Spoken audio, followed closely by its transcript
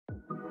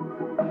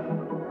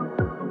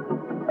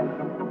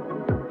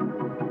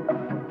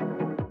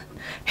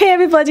Hey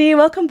everybody,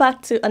 welcome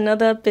back to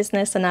another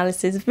business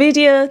analysis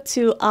video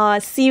to our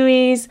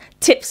series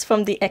Tips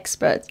from the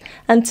Experts.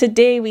 And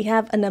today we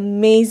have an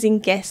amazing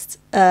guest,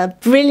 a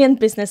brilliant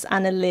business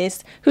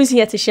analyst who's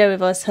here to share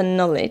with us her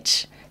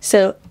knowledge.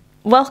 So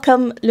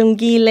welcome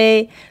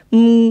Lungile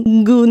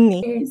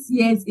Mnguni.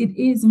 Yes, it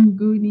is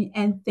Mnguni,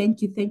 and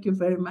thank you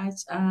very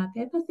much,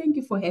 Pepper. Thank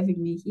you for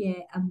having me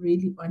here. I'm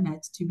really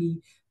honored to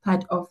be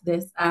part of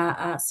this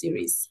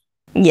series.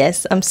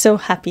 Yes, I'm so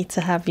happy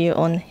to have you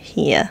on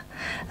here.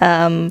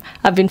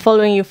 I've been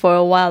following you for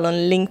a while on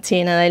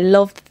LinkedIn and I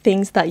love the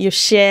things that you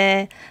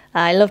share.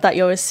 I love that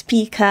you're a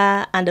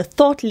speaker and a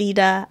thought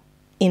leader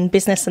in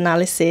business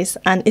analysis,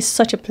 and it's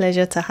such a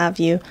pleasure to have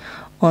you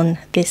on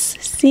this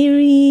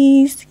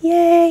series.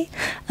 Yay!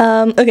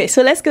 Okay,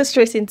 so let's go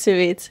straight into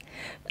it.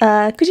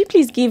 Could you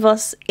please give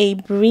us a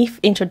brief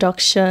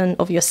introduction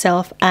of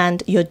yourself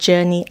and your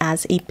journey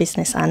as a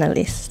business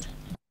analyst?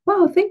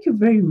 Wow, thank you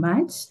very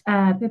much,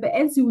 Pepper.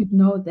 As you would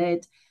know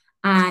that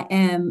I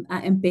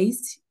am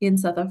based in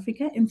South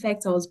Africa. In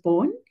fact, I was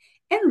born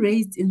and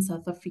raised in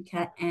South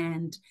Africa,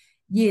 and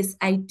yes,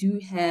 I do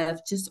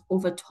have just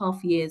over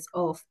 12 years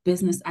of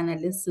business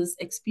analysis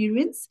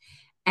experience,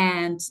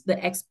 and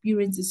the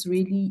experience is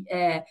really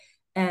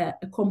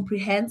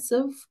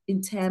comprehensive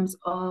in terms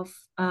of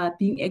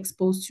being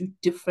exposed to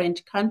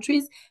different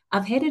countries.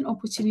 I've had an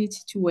opportunity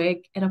to work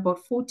at about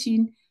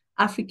 14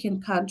 African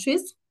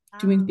countries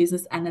doing Wow,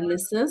 business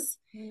analysis.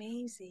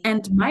 amazing.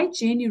 And my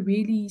journey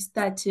really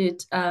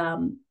started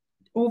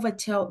over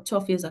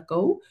 12 years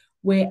ago,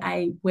 where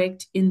I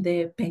worked in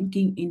the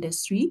banking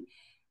industry.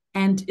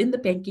 And in the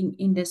banking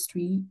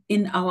industry,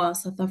 in our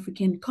South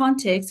African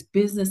context,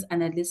 business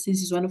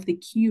analysis is one of the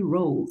key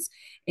roles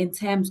in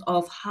terms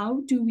of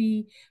how do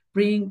we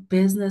bring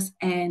business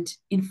and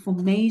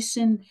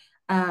information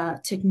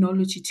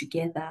technology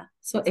together.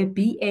 So a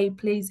BA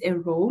plays a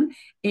role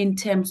in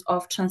terms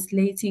of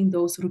translating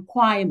those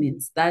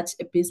requirements that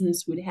a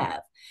business would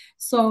have.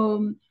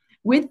 So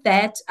with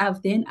that,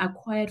 I've then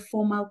acquired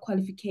formal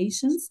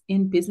qualifications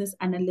in business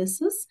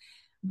analysis,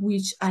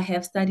 which I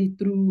have studied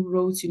through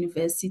Rhodes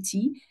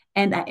University.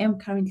 And I am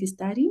currently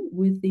studying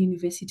with the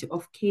University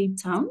of Cape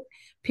Town,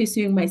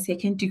 pursuing my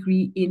second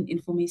degree in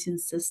information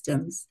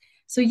systems.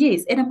 So,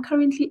 yes, and I'm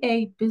currently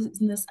a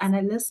business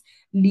analyst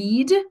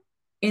lead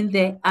in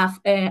the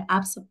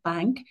ABSA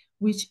Bank,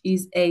 which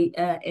is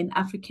an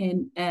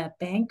African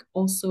bank,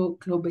 also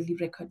globally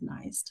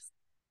recognized.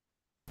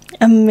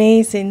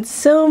 Amazing.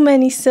 So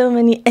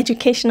many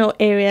educational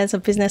areas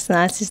of business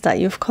analysis that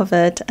you've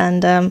covered,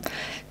 and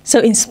so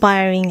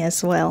inspiring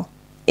as well,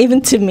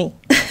 even to me.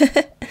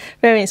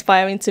 Very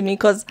inspiring to me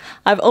because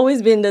I've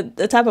always been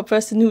the type of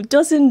person who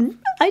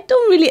I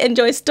don't really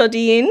enjoy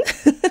studying.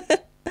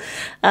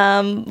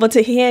 But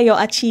to hear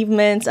your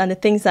achievements and the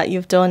things that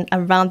you've done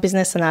around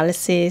business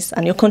analysis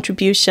and your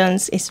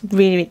contributions is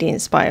really, really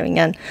inspiring.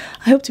 And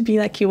I hope to be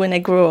like you when I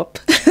grow up.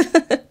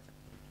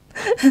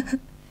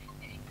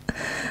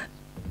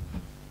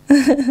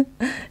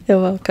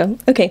 You're welcome.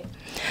 Okay.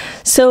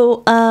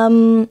 So,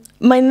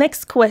 my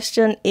next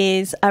question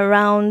is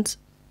around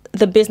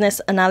the business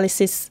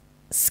analysis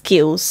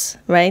skills,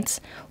 right?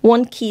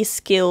 One key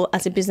skill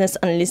as a business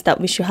analyst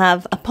that we should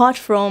have, apart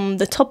from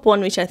the top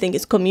one, which I think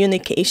is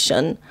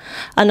communication,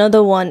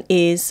 another one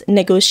is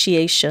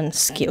negotiation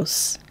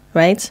skills,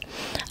 right?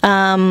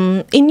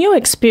 In your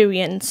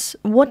experience,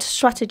 what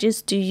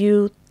strategies do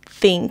you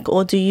think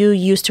or do you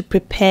use to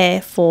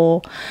prepare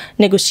for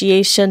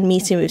negotiation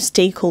meeting with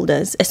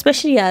stakeholders,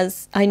 especially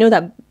as I know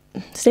that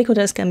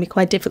stakeholders can be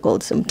quite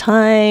difficult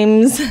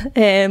sometimes.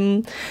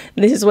 This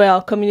is where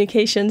our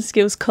communication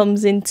skills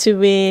comes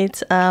into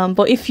it.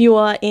 But if you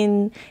are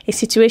in a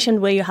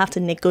situation where you have to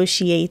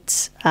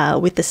negotiate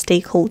with the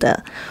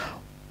stakeholder,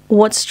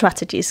 what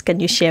strategies can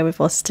you share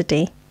with us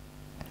today?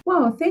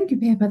 Wow, thank you,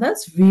 Pepper.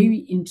 That's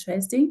very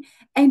interesting.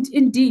 And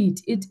indeed,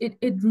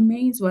 it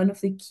remains one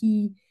of the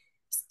key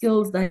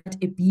skills that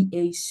a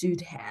BA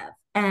should have.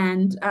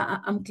 And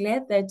I'm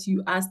glad that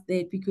you asked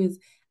that because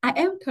I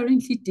am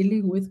currently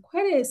dealing with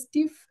quite a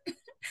stiff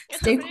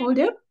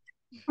stakeholder.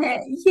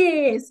 Really?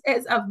 Yes,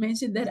 as I've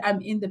mentioned that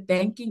I'm in the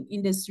banking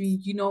industry,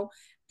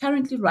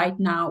 currently right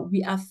now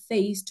we are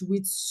faced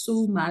with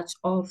so much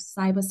of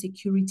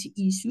cybersecurity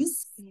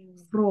issues,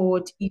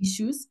 fraud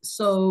issues.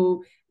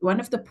 So one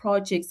of the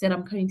projects that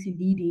I'm currently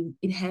leading,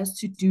 it has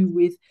to do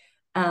with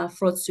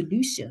fraud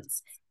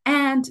solutions.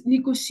 And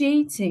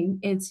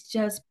negotiating is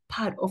just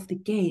part of the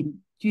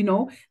game.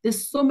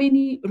 There's so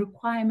many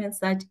requirements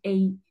that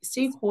a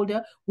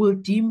stakeholder will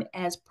deem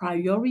as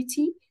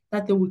priority,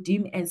 that they will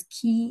deem as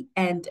key,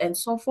 and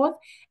so forth.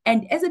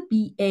 And as a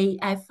BA,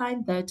 I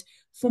find that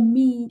for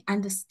me,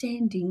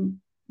 understanding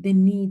the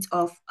needs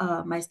of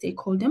my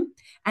stakeholder,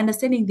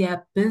 understanding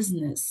their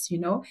business,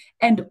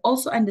 and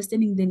also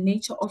understanding the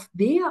nature of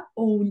their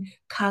own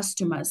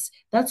customers.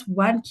 That's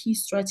one key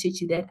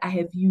strategy that I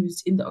have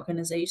used in the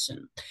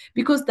organization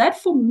because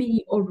that for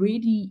me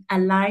already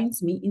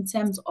aligns me in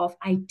terms of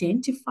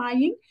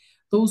identifying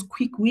those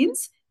quick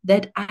wins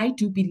that I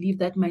do believe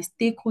that my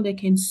stakeholder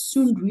can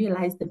soon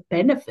realize the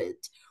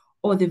benefit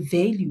or the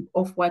value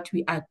of what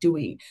we are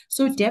doing.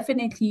 So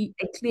definitely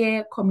a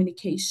clear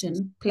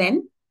communication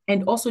plan,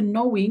 and also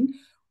knowing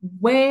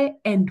where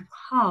and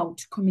how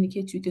to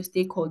communicate with your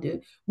stakeholder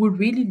will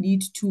really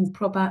lead to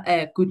proper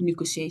good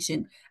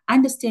negotiation.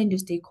 Understand your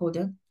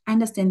stakeholder,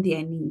 understand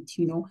their need,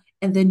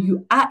 and then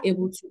you are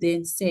able to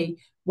then say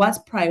what's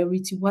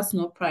priority, what's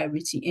not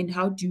priority, and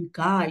how do you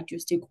guide your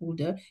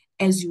stakeholder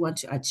as you want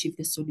to achieve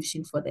the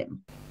solution for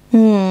them.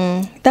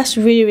 That's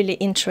really, really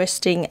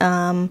interesting.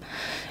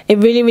 It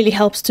really, really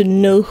helps to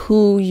know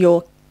who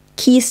your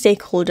key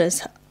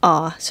stakeholders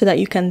are so that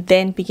you can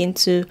then begin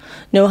to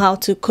know how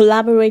to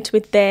collaborate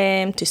with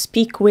them, to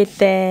speak with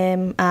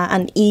them,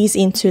 and ease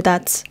into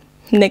that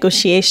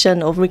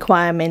negotiation of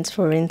requirements,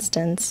 for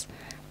instance.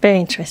 Very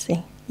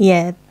interesting.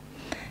 Yeah,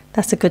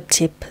 that's a good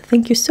tip.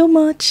 Thank you so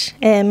much.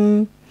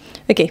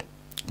 Okay.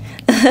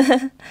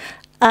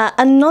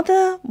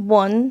 Another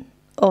one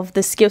of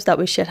the skills that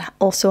we should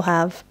also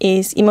have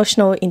is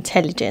emotional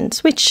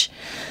intelligence, which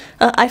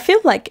I feel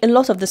like a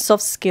lot of the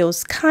soft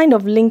skills kind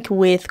of link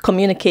with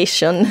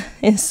communication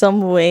in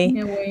some way.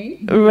 In a way,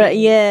 Right,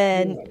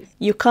 yeah. yes.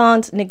 You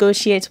can't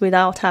negotiate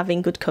without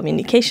having good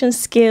communication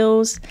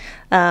skills.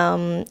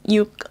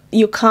 You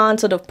can't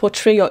sort of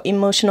portray your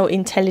emotional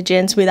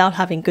intelligence without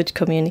having good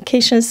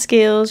communication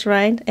skills,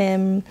 right?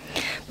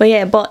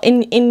 But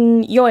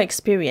in your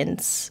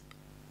experience,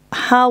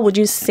 how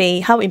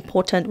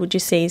important would you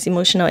say is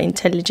emotional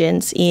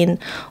intelligence in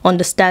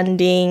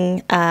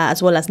understanding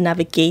as well as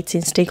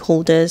navigating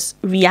stakeholders'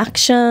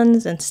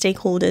 reactions and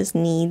stakeholders'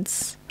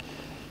 needs?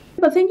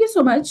 But thank you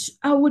so much.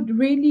 I would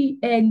really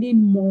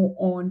lean more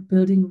on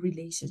building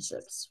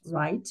relationships,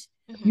 right?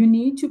 You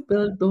need to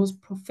build those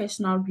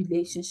professional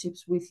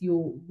relationships with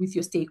your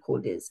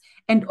stakeholders.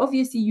 And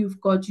obviously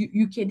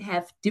you can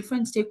have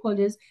different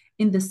stakeholders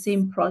in the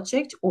same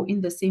project or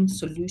in the same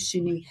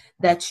solutioning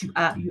that you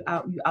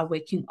are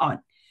working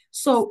on.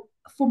 So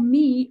for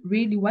me,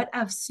 really what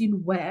I've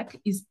seen work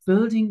is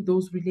building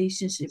those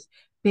relationships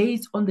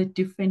based on the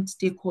different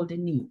stakeholder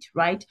need,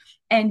 right?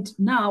 And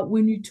now,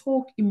 when you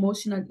talk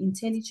emotional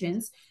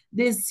intelligence,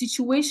 there's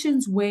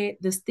situations where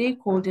the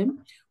stakeholder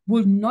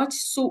will not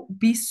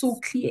be so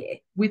clear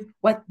with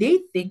what they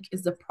think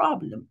is the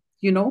problem,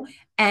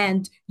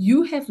 and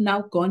you have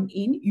now gone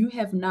in, you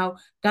have now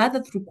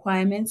gathered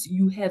requirements,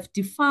 you have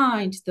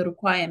defined the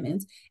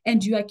requirements,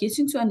 and you are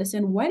getting to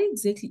understand what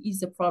exactly is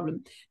the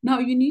problem. Now,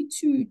 you need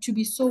to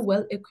be so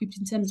well equipped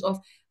in terms of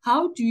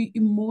how do you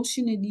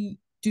emotionally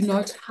do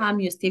not harm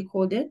your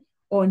stakeholder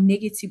or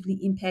negatively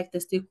impact the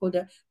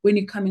stakeholder when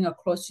you're coming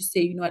across to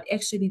say, what,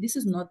 actually, this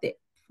is not the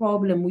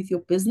problem with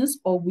your business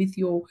or with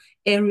your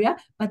area,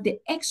 but the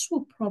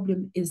actual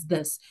problem is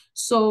this.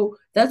 So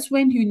that's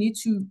when you need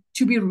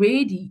to be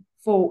ready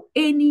for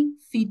any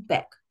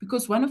feedback,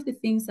 because one of the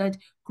things that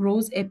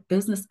grows a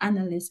business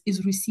analyst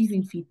is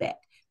receiving feedback.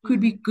 Could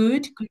be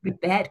good, could be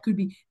bad, could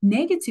be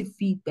negative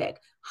feedback.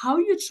 How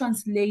you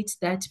translate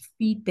that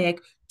feedback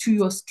to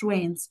your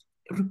strengths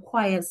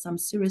requires some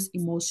serious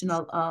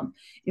emotional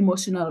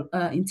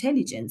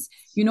intelligence,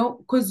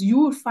 because you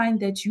will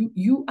find that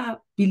you are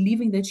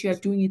believing that you are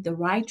doing it the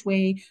right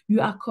way, you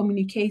are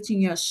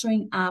communicating, you are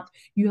showing up,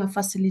 you are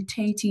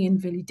facilitating and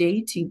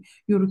validating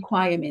your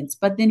requirements.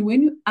 But then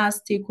when you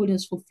ask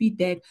stakeholders for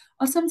feedback,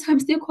 or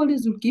sometimes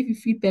stakeholders will give you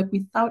feedback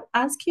without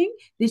asking,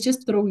 they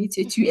just throw it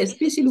at you,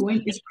 especially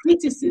when it's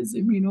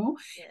criticism,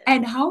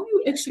 and how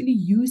you actually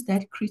use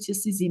that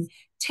criticism,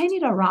 turn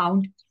it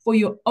around for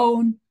your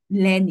own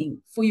learning,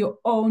 for your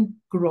own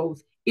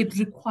growth. It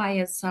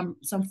requires some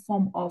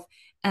form of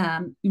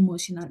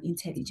emotional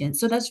intelligence.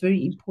 So that's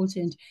very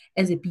important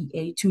as a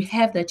BA to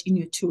have that in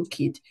your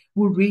toolkit.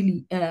 Will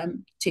really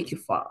take you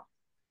far.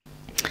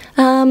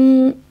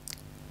 Um,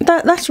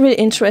 that's really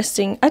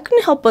interesting. I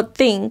couldn't help but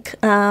think,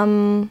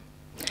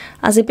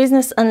 as a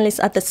business analyst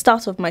at the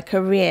start of my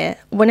career,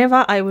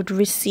 whenever I would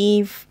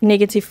receive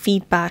negative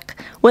feedback,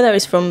 whether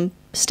it's from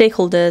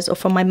stakeholders or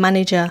from my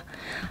manager,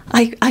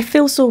 I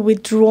feel so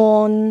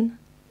withdrawn,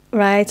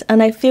 right?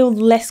 And I feel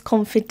less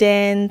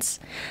confident,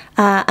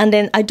 and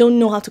then I don't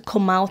know how to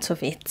come out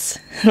of it,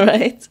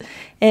 right?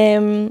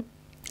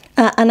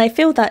 And I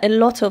feel that a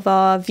lot of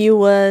our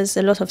viewers,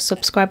 a lot of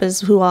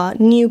subscribers who are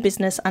new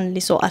business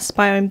analysts or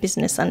aspiring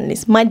business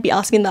analysts might be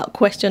asking that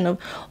question of,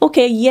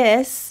 okay,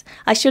 yes,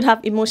 I should have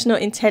emotional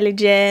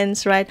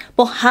intelligence, right?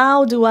 But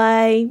how do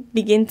I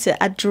begin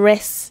to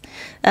address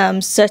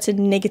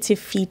certain negative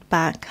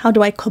feedback? How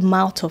do I come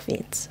out of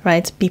it,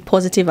 right? Be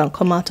positive and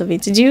come out of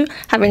it. Did you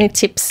have any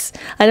tips?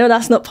 I know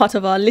that's not part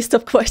of our list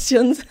of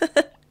questions.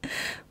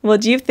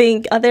 What do you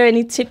think? Are there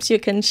any tips you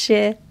can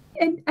share?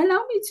 And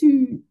allow me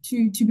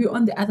to be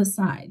on the other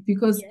side,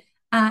 because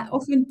I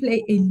often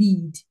play a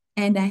lead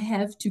and I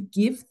have to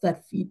give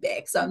that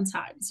feedback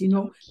sometimes,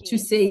 to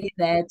say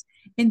that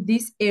in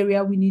this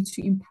area we need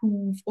to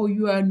improve, or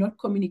you are not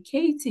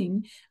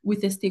communicating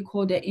with a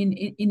stakeholder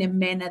in a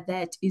manner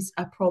that is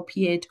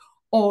appropriate,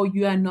 or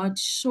you are not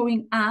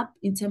showing up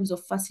in terms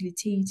of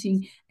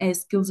facilitating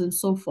skills and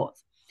so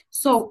forth.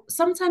 So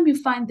sometimes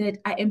you find that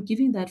I am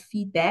giving that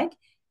feedback,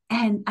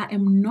 and I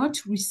am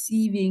not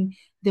receiving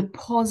the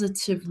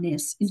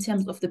positiveness in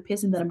terms of the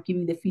person that I'm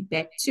giving the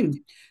feedback to.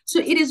 So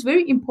it is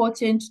very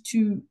important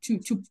to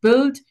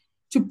build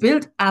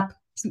up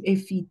to a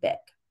feedback.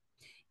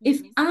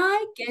 If Yes.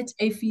 I get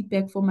a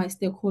feedback from my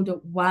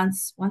stakeholder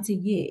once a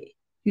year,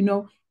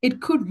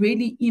 it could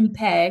really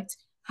impact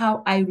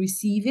how I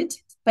receive it.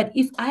 But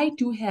if I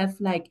do have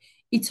like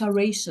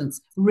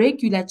iterations,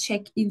 regular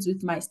check-ins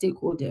with my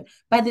stakeholder,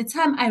 by the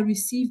time I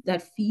receive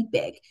that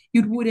feedback,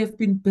 it would have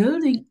been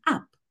building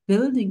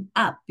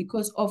up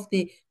because of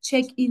the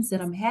check-ins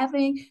that I'm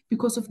having,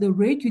 because of the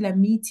regular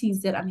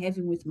meetings that I'm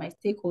having with my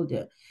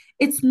stakeholder.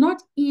 It's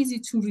not easy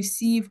to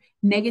receive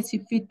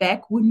negative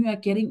feedback when you are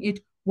getting it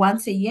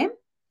once a year.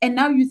 And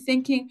now you're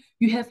thinking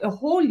you have a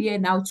whole year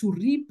now to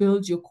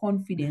rebuild your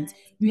confidence.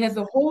 You have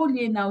a whole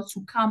year now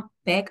to come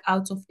back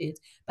out of it.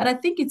 But I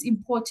think it's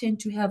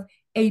important to have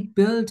a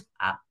build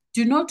up.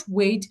 Do not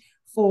wait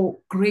for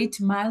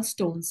great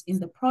milestones in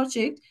the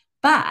project,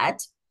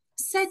 but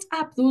set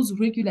up those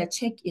regular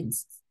check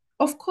ins.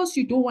 Of course,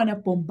 you don't want to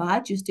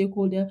bombard your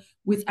stakeholder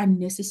with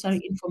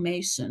unnecessary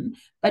information.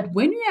 But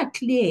when you are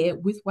clear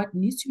with what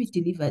needs to be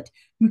delivered,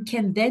 you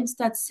can then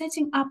start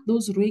setting up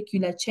those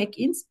regular check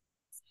ins,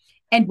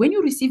 and when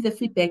you receive the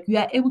feedback, you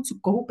are able to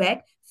go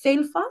back,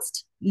 fail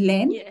fast,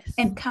 learn, Yes.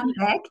 and come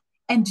back.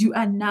 And you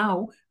are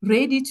now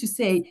ready to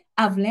say,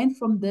 I've learned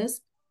from this.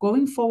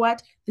 Going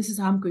forward, this is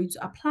how I'm going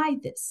to apply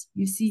this.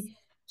 You see,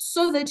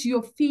 so that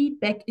your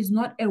feedback is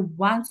not a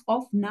once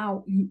off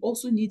now, you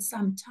also need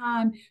some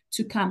time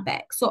to come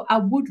back. So I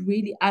would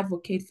really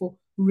advocate for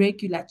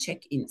regular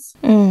check ins.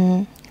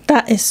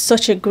 That is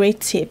such a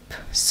great tip.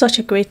 Such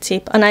a great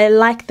tip. And I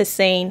like the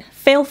saying,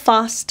 fail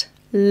fast,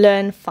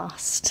 learn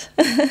fast.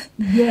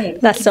 Yes,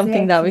 That's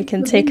something that we exactly.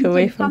 can So then take you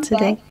away can from come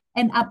back today.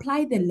 and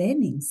apply the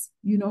learnings,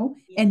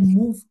 and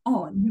move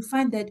on. You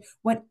find that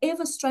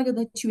whatever struggle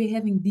that you are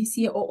having this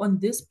year or on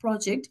this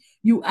project,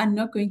 you are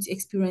not going to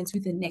experience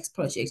with the next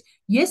project.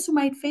 Yes, you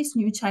might face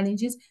new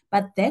challenges,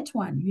 but that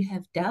one you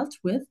have dealt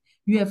with,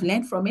 you have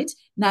learned from it.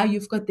 Now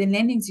you've got the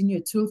learnings in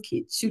your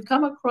toolkit. Should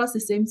come across the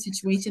same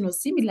situation or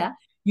similar,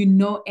 you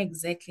know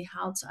exactly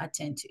how to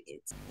attend to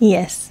it.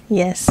 Yes,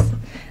 yes.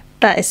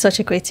 That is such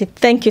a great tip.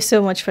 Thank you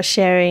so much for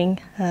sharing.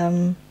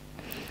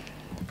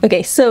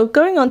 Okay, so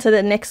going on to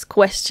the next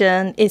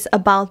question is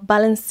about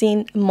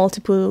balancing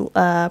multiple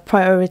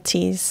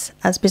priorities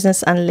as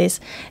business analysts.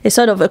 It's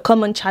sort of a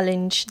common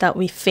challenge that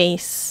we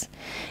face.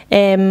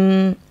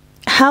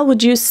 How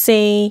would you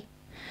say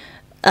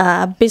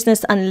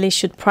business analysts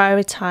should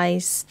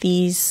prioritize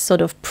these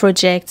sort of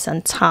projects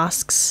and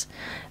tasks?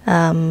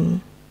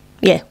 When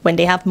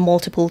they have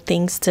multiple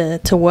things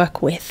to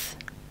work with.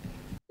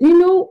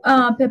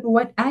 Pepper,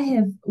 what I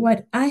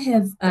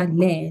have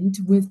learned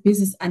with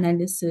business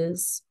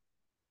analysis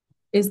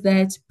is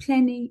that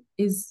planning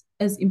is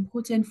as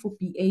important for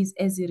BAs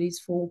as it is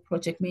for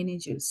project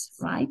managers,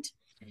 right?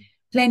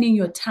 Planning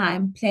your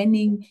time,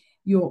 planning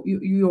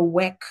your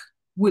work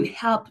will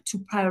help to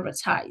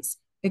prioritize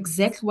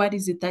exactly what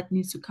is it that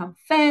needs to come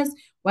first,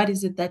 what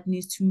is it that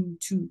needs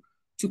to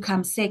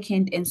come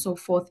second, and so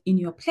forth in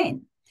your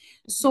plan.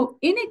 So,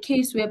 in a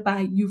case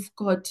whereby you've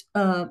got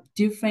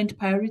different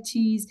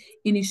priorities,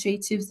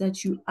 initiatives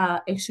that you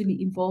are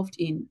actually involved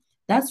in,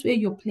 that's where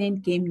your plan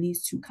game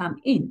needs to come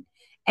in.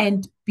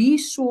 And be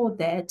sure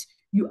that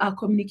you are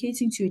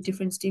communicating to your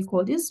different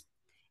stakeholders,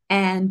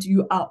 and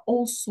you are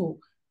also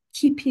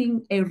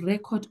keeping a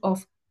record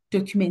of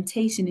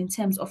documentation in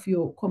terms of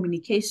your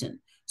communication,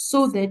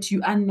 so that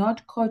you are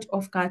not caught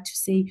off guard to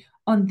say,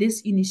 on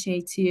this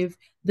initiative,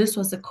 this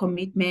was a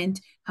commitment.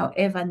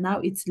 However, now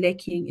it's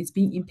lacking, it's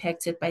being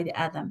impacted by the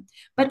other.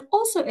 But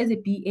also as a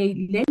BA,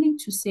 learning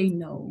to say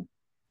no,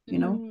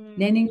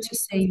 learning to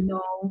say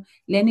no,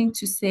 learning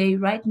to say,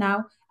 right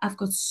now, I've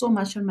got so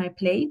much on my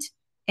plate.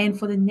 And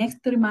for the next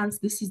 3 months,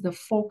 this is the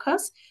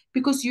focus,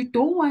 because you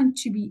don't want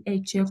to be a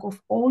jack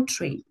of all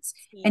trades.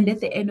 And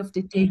at the end of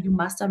the day, you're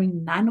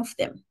mastering none of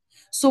them.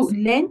 So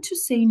learn to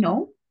say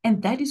no,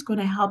 and that is going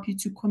to help you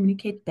to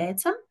communicate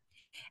better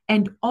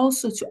and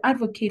also to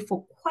advocate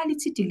for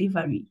quality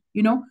delivery,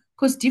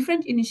 because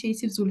different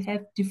initiatives will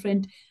have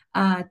different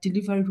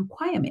delivery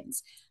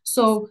requirements.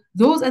 So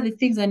those are the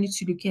things I need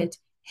to look at.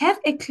 Have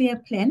a clear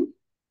plan,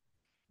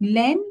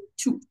 learn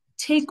to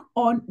take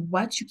on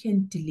what you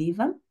can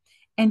deliver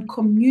and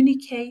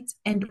communicate,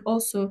 and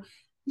also,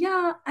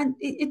 yeah, and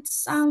it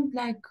sound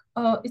like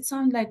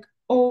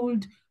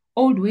old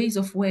ways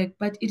of work,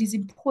 but it is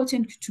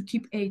important to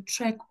keep a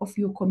track of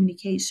your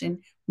communication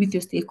with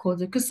your stakeholders,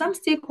 because some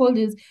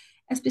stakeholders,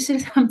 especially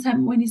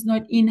sometimes when it's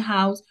not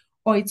in-house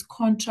or it's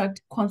contract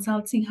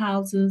consulting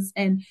houses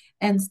and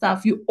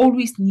stuff, you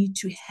always need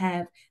to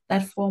have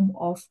that form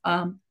of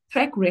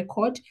track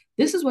record.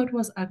 This is what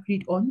was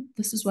agreed on,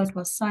 this is what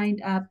was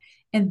signed up,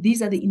 and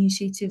these are the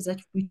initiatives that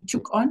we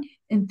took on,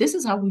 and this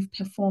is how we've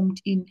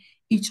performed in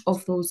each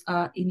of those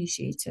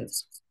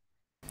initiatives.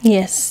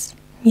 Yes,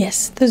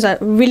 yes, those are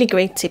really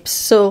great tips.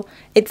 So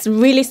it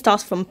really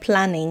starts from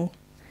planning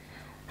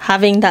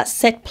having that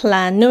set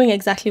plan, knowing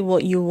exactly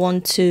what you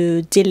want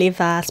to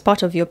deliver as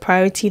part of your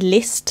priority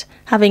list,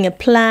 having a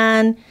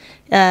plan,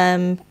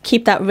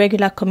 keep that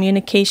regular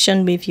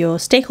communication with your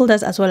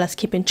stakeholders as well as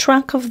keeping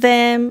track of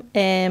them,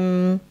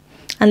 and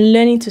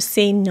learning to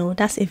say no.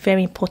 That's a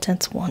very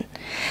important one,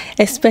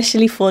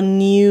 especially for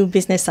new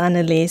business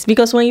analysts,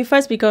 because when you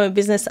first become a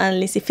business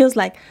analyst, it feels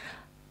like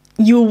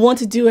you want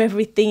to do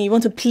everything, you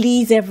want to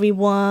please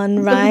everyone,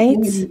 right?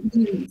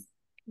 Yes.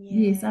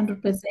 Yes,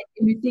 100%.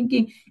 And you're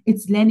thinking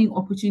it's learning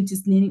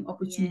opportunities, learning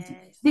opportunity.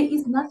 Yes. There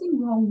is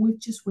nothing wrong with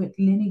just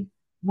learning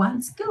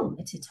one skill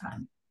at a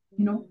time.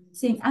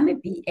 Saying, I'm a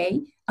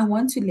BA, I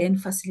want to learn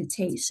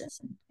facilitation.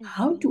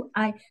 How do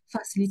I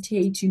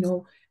facilitate,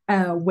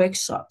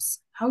 workshops?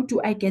 How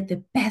do I get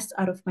the best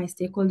out of my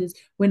stakeholders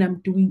when I'm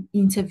doing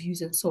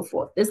interviews and so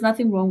forth? There's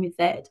nothing wrong with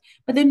that.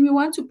 But then we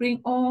want to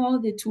bring all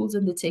the tools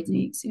and the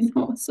techniques,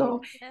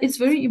 So it's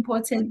very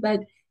important that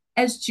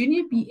as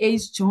junior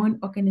BAs join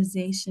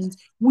organizations,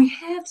 we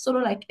have sort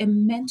of like a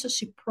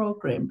mentorship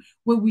program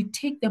where we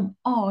take them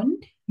on,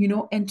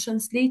 and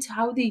translate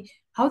how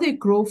they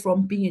grow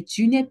from being a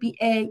junior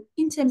BA,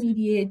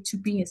 intermediate, to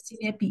being a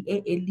senior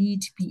BA, a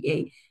lead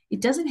BA.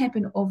 It doesn't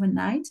happen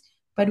overnight,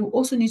 but we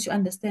also need to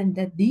understand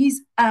that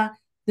these are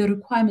the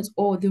requirements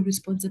or the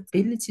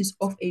responsibilities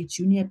of a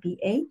junior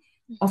BA,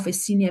 of a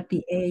senior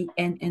BA,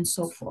 and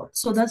so forth.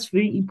 So that's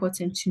very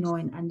important to know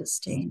and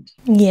understand.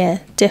 Yeah,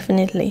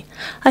 definitely.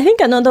 I think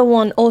another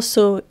one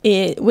also,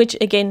 which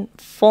again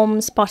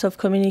forms part of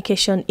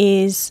communication,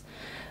 is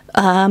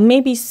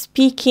maybe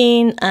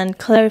speaking and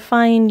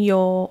clarifying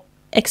your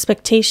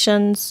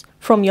expectations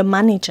from your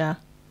manager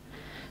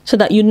so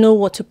that you know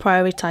what to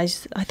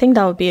prioritize. I think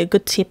that would be a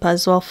good tip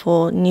as well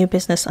for new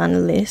business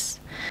analysts.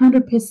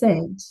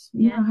 100%.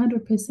 Yeah,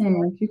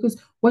 100%. Because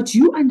what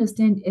you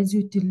understand as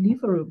your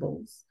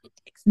deliverables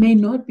may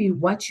not be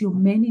what your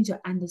manager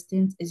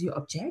understands as your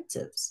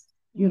objectives.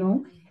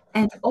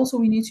 And also,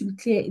 we need to be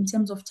clear in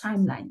terms of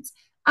timelines.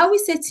 Are we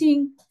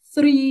setting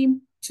 3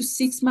 to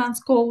 6 months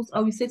goals?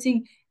 Are we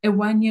setting a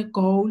 1 year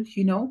goal?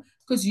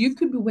 Because you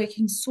could be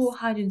working so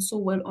hard and so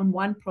well on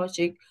one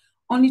project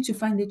only to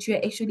find that you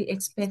are actually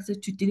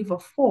expected to deliver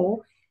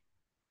 4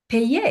 per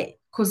year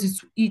because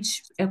it's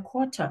each a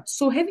quarter.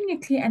 So having a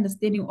clear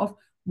understanding of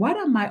what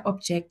are my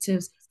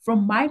objectives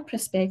from my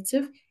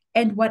perspective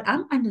and what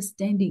I'm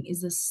understanding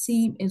is the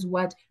same as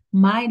what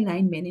my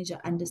line manager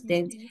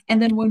understands.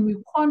 And then when we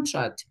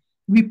contract,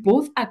 we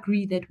both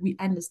agree that we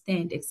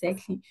understand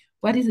exactly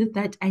what is it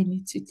that I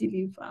need to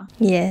deliver.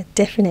 Yeah,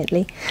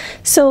 definitely.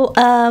 So,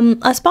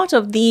 as part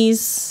of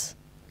these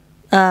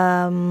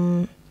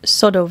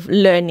sort of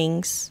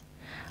learnings,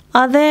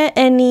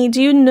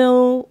 do you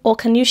know, or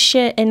can you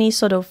share any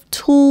sort of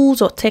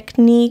tools or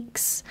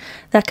techniques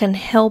that can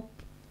help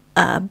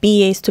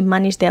BAs to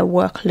manage their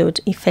workload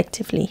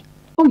effectively?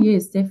 Oh,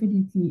 yes,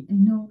 definitely.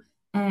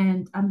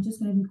 And I'm just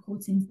going to be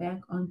quoting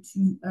back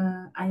onto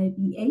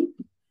IIBA.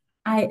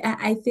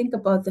 I think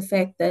about the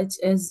fact that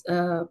as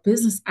a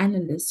business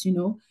analyst,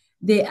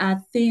 there are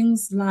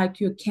things like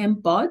your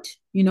Campbot,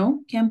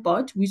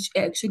 which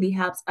actually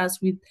helps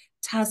us with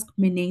task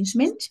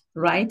management,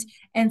 right?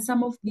 And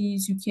some of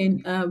these we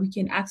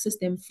can access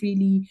them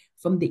freely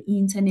from the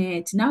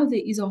internet. Now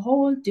there is a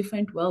whole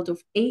different world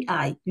of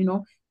AI.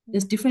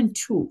 There's different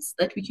tools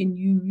that we can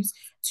use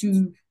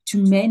to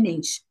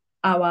manage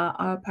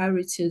our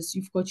priorities.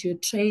 You've got your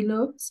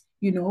trailers,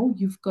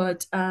 you've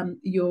got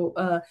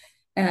your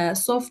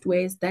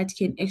softwares that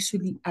can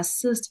actually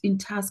assist in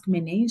task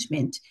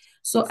management.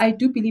 So I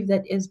do believe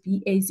that as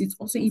BAs, it's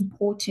also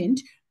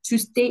important to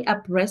stay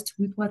abreast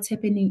with what's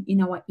happening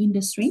in our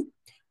industry,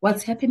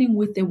 what's happening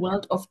with the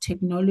world of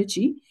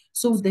technology,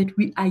 so that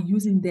we are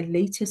using the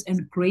latest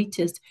and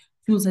greatest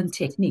tools and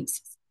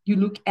techniques. You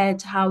look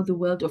at how the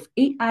world of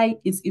AI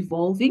is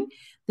evolving.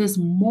 There's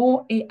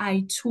more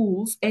AI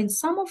tools, and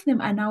some of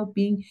them are now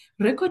being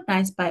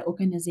recognized by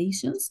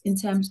organizations in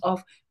terms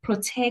of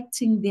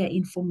protecting their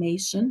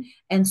information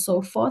and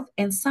so forth.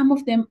 And some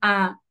of them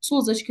are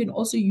tools that you can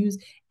also use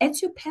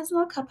at your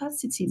personal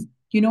capacity.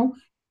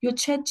 Your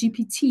chat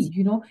GPT,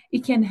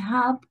 it can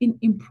help in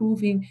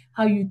improving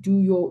how you do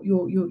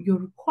your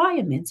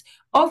requirements.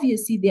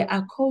 Obviously, there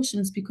are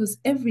cautions because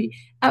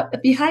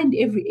behind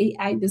every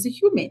AI, there's a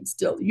human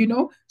still.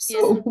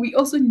 So we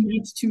also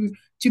need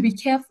to be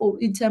careful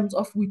in terms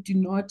of we do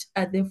not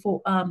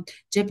therefore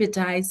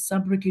jeopardize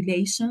some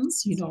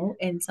regulations,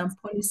 and some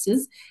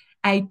policies.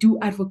 I do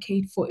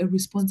advocate for a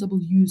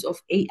responsible use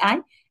of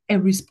AI, a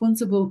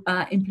responsible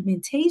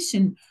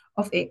implementation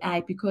of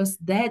AI, because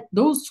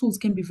those tools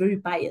can be very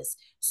biased.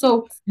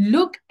 So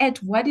look at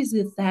what is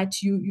it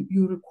that you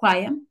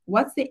require,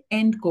 what's the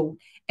end goal,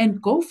 and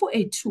go for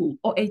a tool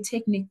or a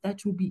technique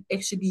that will be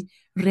actually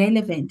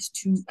relevant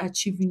to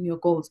achieving your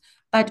goals.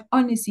 But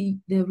honestly,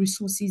 the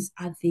resources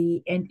are there,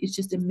 and it's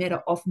just a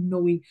matter of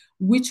knowing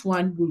which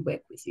one will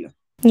work with you.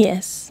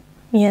 Yes.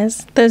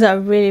 Yes, those are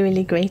really,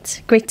 really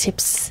great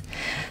tips.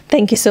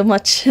 Thank you so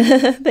much.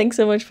 Thanks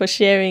so much for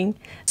sharing.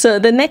 So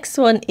the next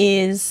one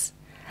is,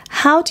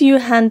 How do you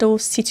handle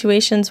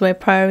situations where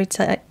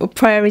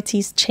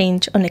priorities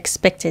change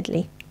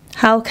unexpectedly?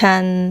 How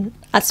can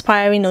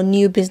aspiring or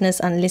new business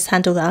analysts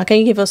handle that? Can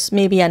you give us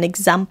maybe an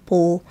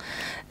example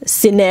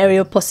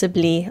scenario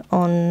possibly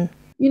on?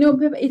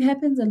 Pippa, it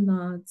happens a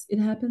lot. It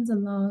happens a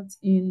lot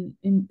in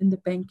the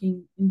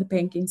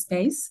banking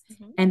space.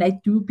 Mhm. And I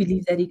do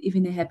believe that it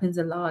even happens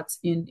a lot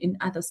in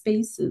other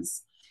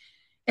spaces.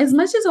 As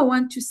much as I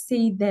want to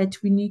say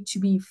that we need to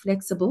be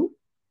flexible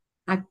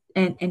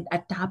and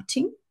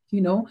adapting,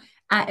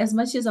 as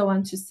much as I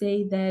want to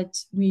say that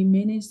we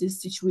manage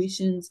these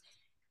situations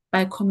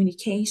by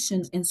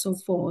communication and so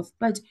forth.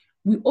 But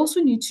we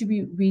also need to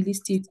be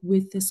realistic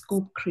with the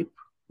scope creep,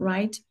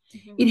 right?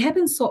 Mhm. It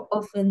happens so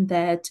often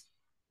that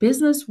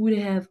business would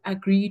have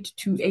agreed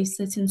to a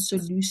certain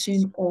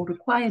solution or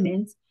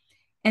requirement,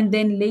 and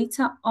then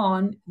later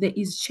on there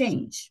is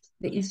change.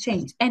 There is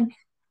change.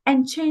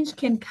 And change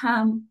can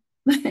come,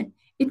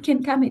 it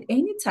can come at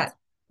any time,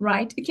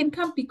 right? It can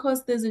come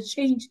because there's a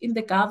change in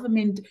the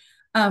government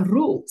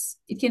rules.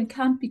 It can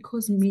come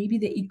because maybe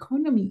the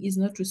economy is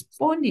not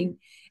responding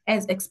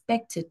as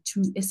expected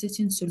to a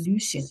certain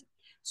solution.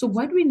 So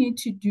what we need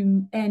to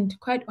do, and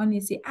quite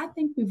honestly, I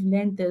think we've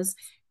learned this,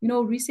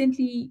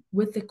 recently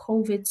with the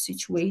COVID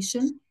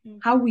situation,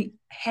 how Mhm. we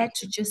had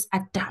to just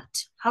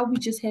adapt, how we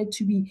just had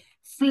to be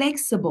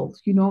flexible.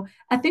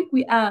 I think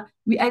we are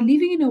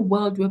living in a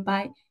world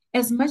whereby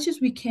as much as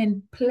we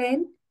can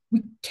plan,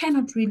 we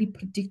cannot really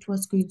predict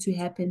what's going to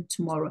happen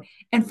tomorrow.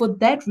 And for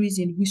that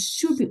reason, we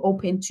should be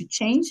open to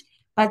change,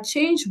 but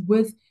change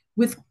with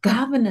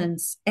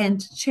governance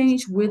and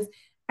change with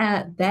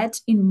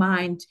that in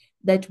mind,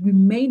 that we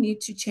may need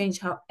to change.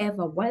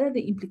 However, what are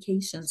the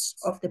implications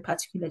of the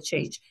particular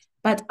change?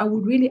 But I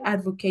would really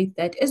advocate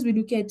that as we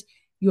look at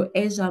your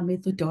agile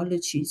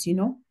methodologies,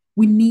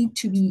 we need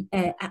to be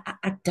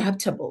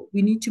adaptable.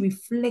 We need to be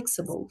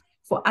flexible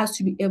for us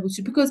to be able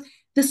to, because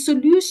the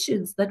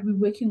solutions that we're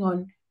working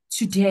on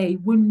today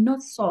will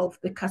not solve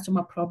the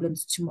customer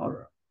problems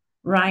tomorrow,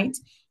 right?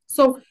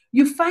 So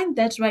you find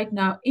that right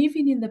now,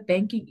 even in the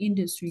banking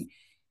industry,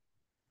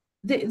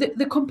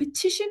 the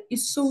competition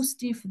is so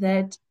stiff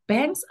that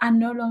banks are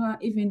no longer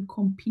even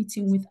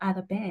competing with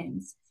other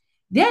banks.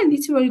 They are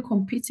literally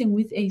competing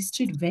with a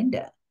street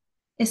vendor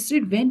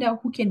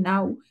who can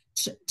now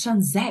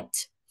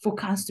transact for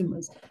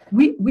customers.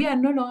 We are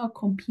no longer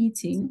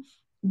competing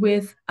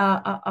with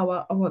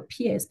our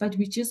peers, but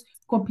we're just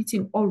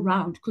competing all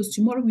around, because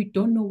tomorrow we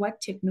don't know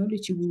what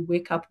technology we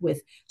wake up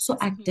with. So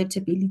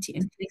adaptability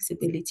and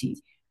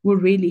flexibility will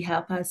really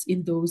help us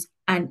in those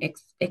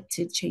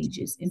unexpected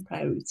changes in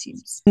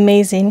priorities.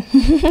 Amazing.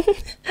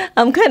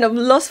 I'm kind of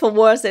lost for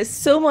words. There's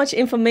so much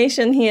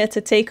information here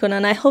to take on,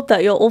 and I hope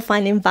that you're all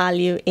finding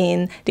value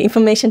in the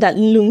information that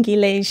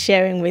Lungile is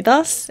sharing with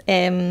us.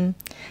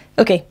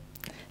 Okay,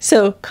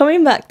 so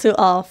coming back to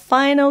our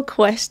final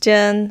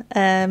question,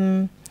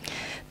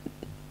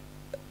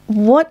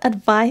 what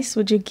advice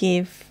would you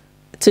give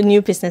to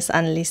new business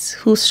analysts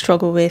who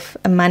struggle with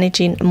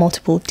managing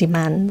multiple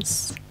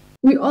demands?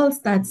 We all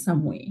start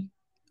somewhere,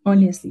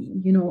 honestly,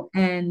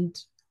 and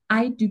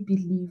I do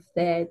believe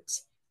that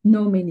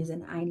no man is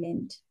an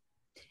island.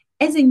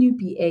 As a new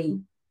BA,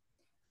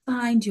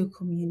 find your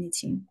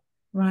community,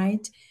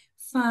 right?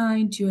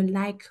 Find your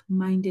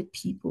like-minded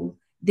people.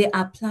 There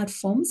are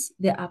platforms,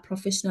 there are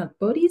professional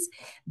bodies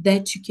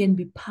that you can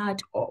be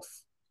part of.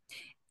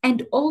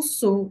 And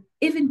also,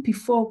 even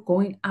before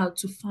going out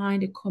to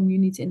find a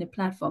community and a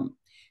platform,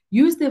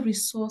 use the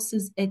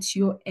resources at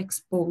your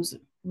exposure,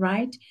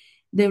 right?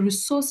 The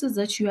resources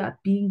that you are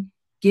being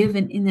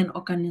given in an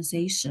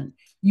organization.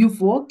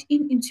 You've walked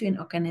into an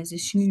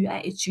organization, you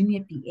are a junior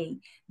BA.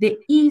 There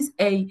is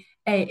a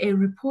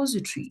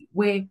repository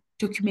where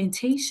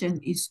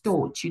documentation is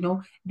stored,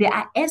 there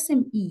are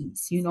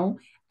SMEs,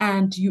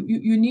 and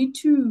you need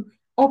to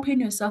open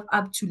yourself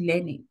up to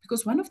learning,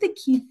 because one of the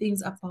key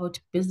things about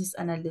business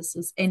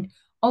analysis, and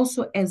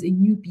also as a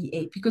new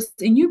BA, because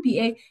a new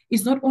BA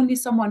is not only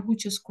someone who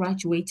just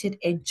graduated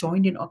and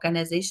joined an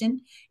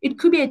organization, it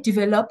could be a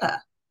developer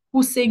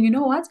who's saying, you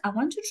know what, I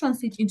want to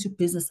translate into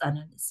business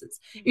analysis.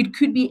 It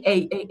could be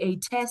a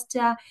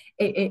tester,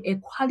 a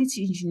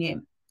quality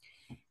engineer.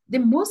 The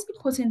most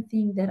important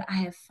thing that I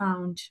have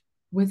found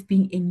with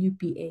being a new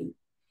BA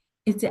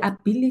is the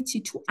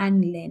ability to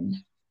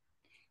unlearn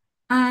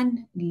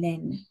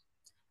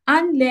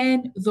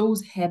unlearn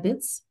those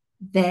habits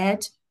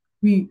that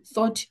we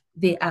thought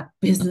they are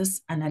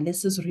business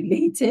analysis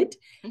related.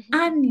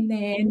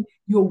 Unlearn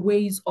your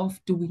ways of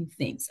doing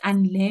things.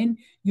 Unlearn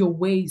your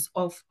ways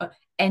of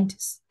and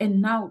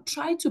now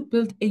try to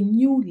build a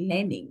new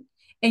learning,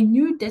 a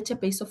new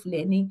database of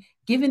learning.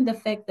 Given the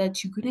fact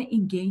that you're going to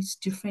engage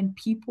different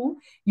people,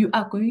 you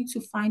are going to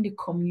find a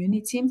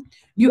community.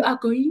 You are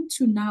going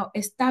to now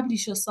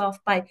establish yourself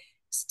by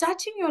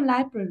starting your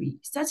library.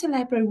 Start a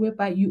library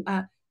whereby you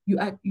are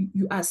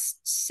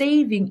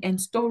saving and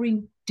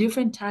storing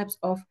different types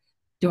of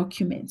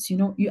documents.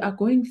 You are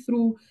going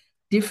through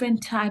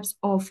different types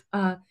of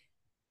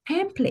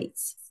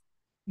templates.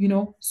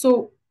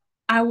 So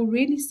I will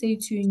really say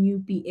to a new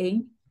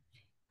BA,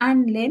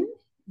 unlearn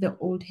the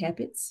old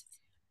habits,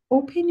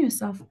 open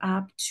yourself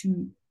up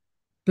to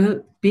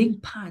being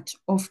part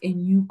of a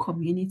new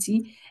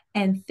community.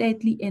 And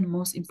thirdly, and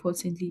most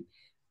importantly,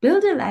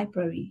 build a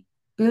library.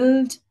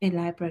 Build a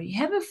library.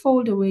 Have a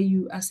folder where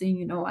you are saying,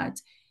 you know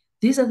what,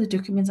 these are the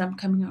documents I'm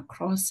coming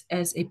across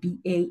as a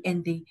BA,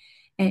 and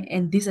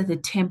these are the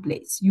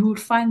templates. You will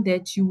find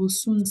that you will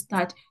soon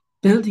start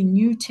building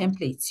new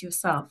templates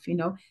yourself,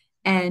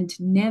 and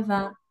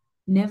never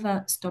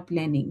stop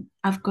learning.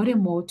 I've got a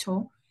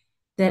motto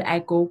that I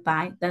go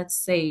by that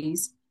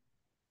says,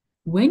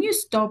 when you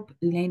stop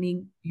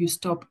learning, you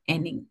stop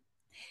earning.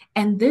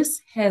 And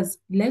this has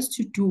less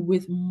to do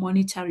with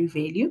monetary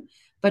value.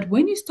 But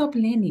when you stop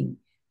learning,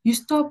 you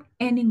stop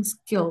earning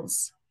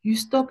skills, you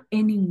stop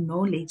earning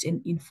knowledge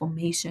and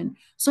information.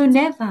 So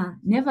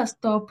never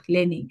stop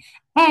learning.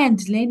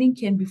 And learning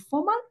can be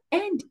formal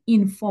and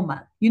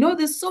informal.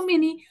 There's so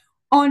many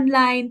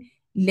online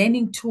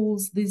learning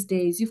tools these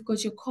days. You've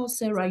got your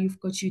Coursera, you've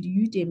got your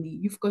Udemy,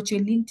 you've got your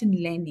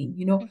LinkedIn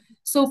Learning.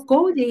 So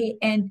go there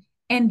and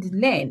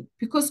learn.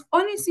 Because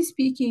honestly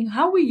speaking,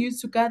 how we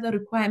used to gather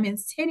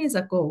requirements 10 years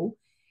ago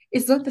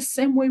is not the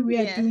same way we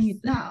are doing it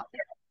now.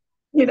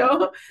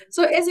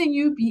 So as a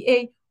new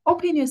BA,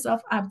 open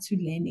yourself up to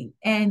learning,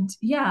 and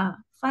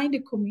find a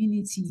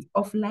community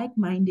of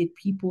like-minded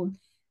people.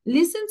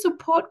 Listen to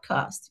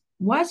podcasts,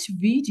 watch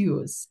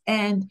videos,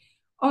 and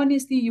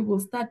honestly, you will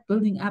start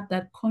building up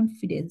that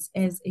confidence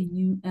as a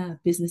new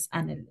business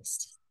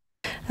analyst.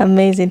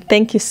 Amazing.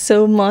 Thank you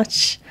so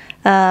much.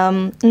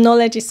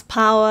 Knowledge is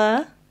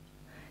power.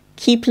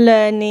 Keep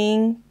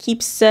learning,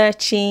 keep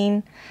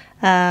searching,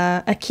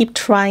 keep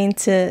trying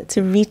to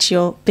reach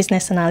your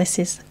business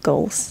analysis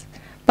goals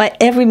by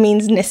every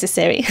means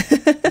necessary.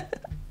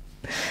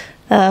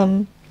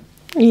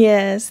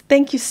 Yes,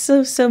 thank you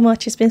so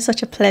much. It's been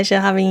such a pleasure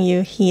having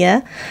you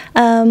here.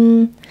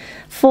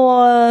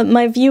 For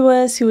my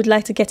viewers who would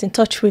like to get in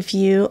touch with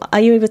you, are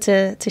you able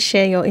to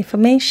share your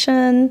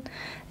information?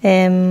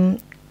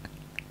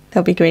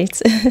 That'll be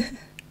great.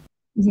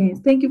 Yes,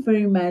 thank you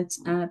very much,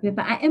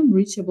 Pippa. I am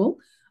reachable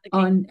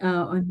on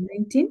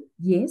LinkedIn,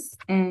 yes,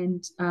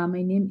 and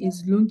my name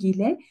is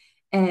Lungile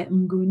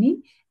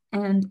Mnguni.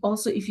 And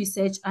also, if you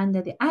search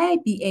under the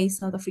IIBA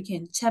South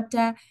African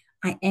chapter,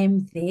 I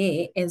am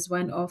there as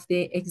one of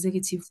the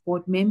executive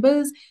board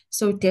members.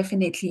 So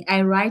definitely,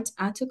 I write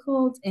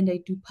articles and I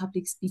do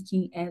public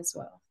speaking as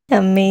well.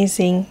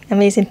 Amazing.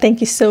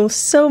 Thank you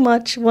so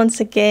much once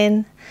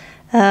again.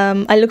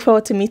 I look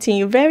forward to meeting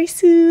you very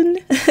soon.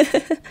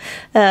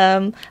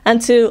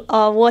 And to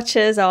our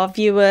watchers, our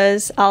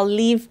viewers, I'll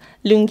leave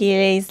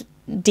Lungile's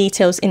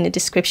details in the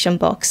description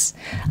box.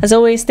 As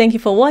always, thank you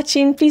for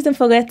watching. Please don't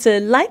forget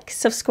to like,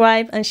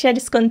 subscribe, and share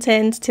this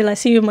content. Till I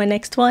see you in my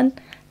next one.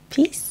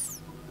 Peace.